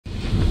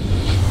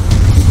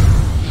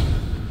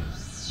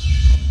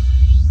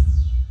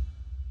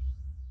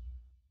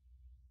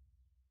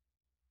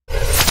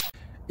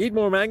Eat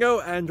more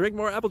mango and drink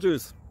more apple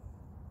juice.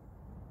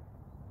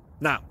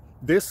 Now,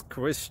 this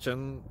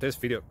video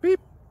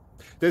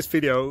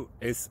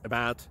is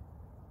about...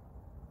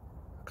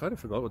 I kind of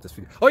forgot what this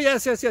video... Oh,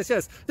 yes.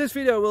 This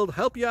video will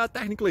help you out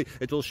technically.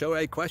 It will show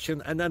a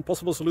question and then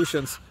possible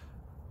solutions.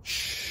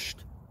 Shh.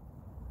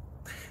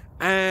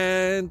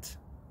 And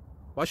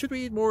why should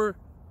we eat more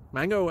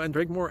mango and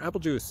drink more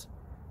apple juice?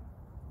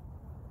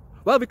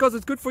 Well, because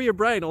it's good for your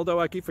brain,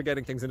 although I keep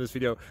forgetting things in this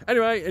video.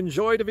 Anyway,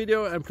 enjoy the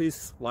video and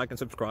please like and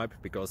subscribe,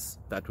 because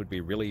that would be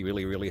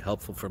really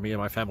helpful for me and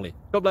my family.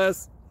 God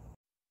bless!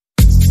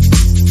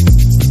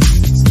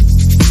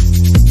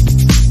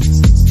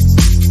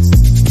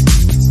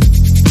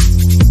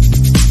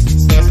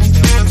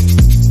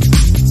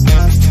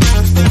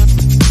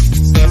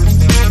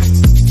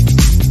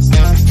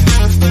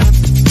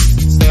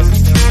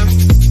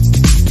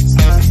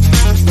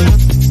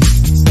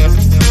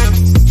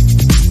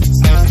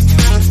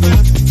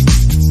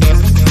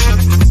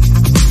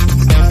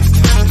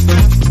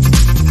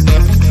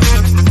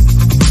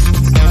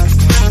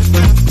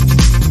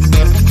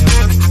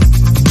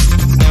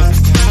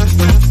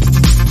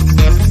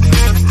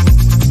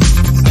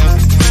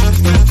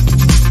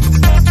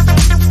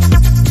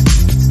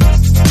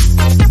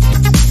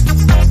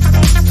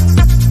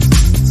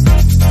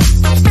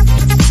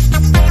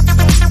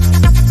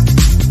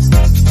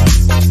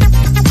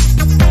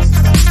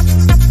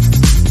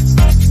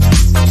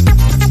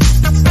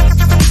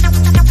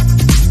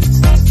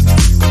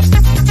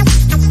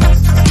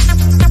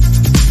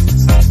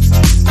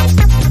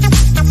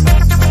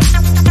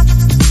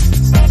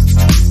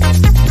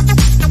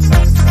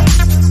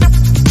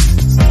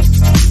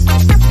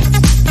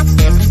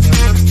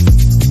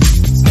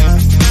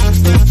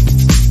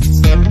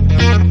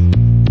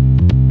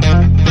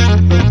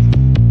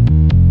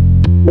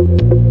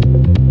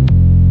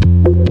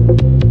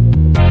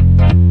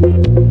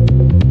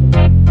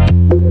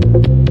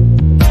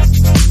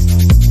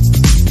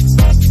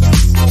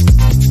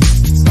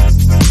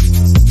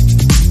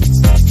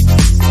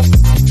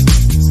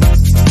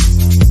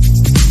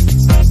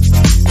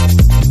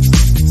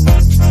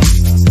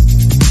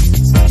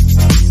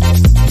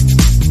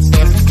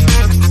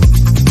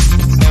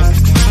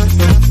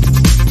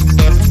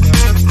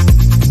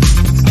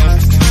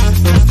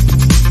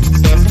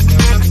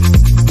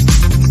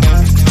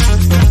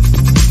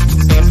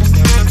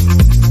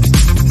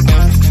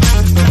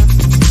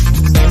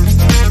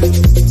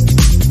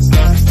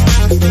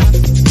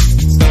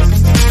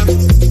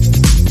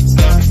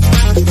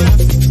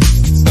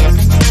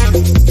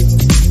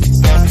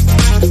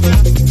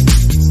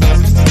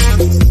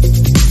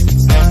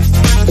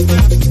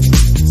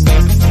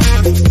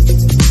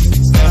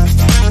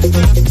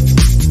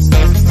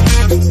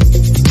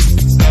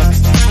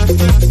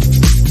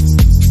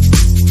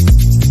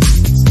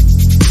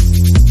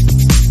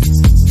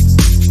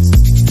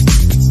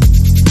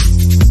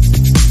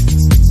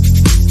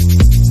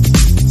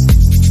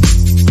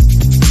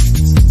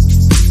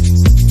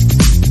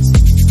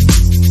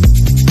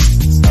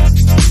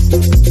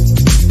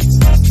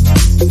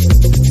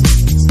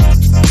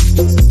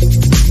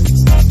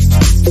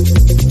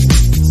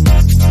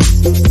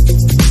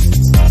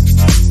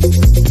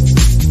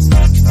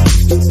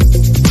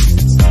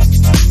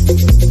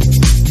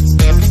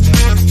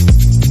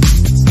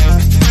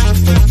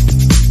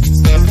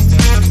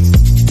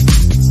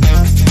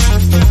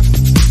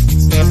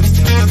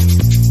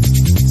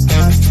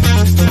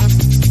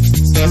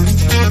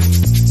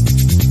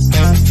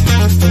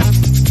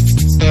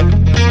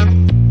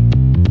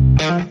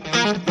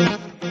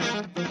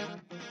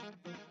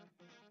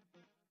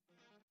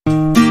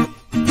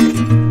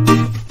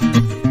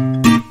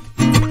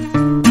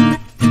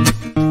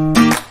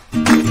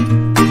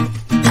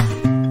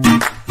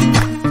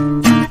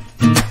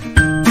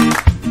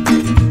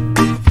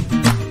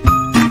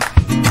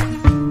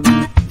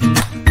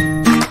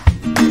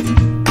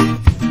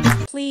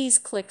 Please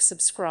click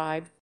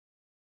subscribe.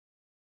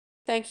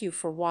 Thank you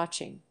for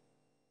watching.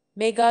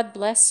 May God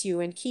bless you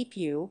and keep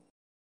you.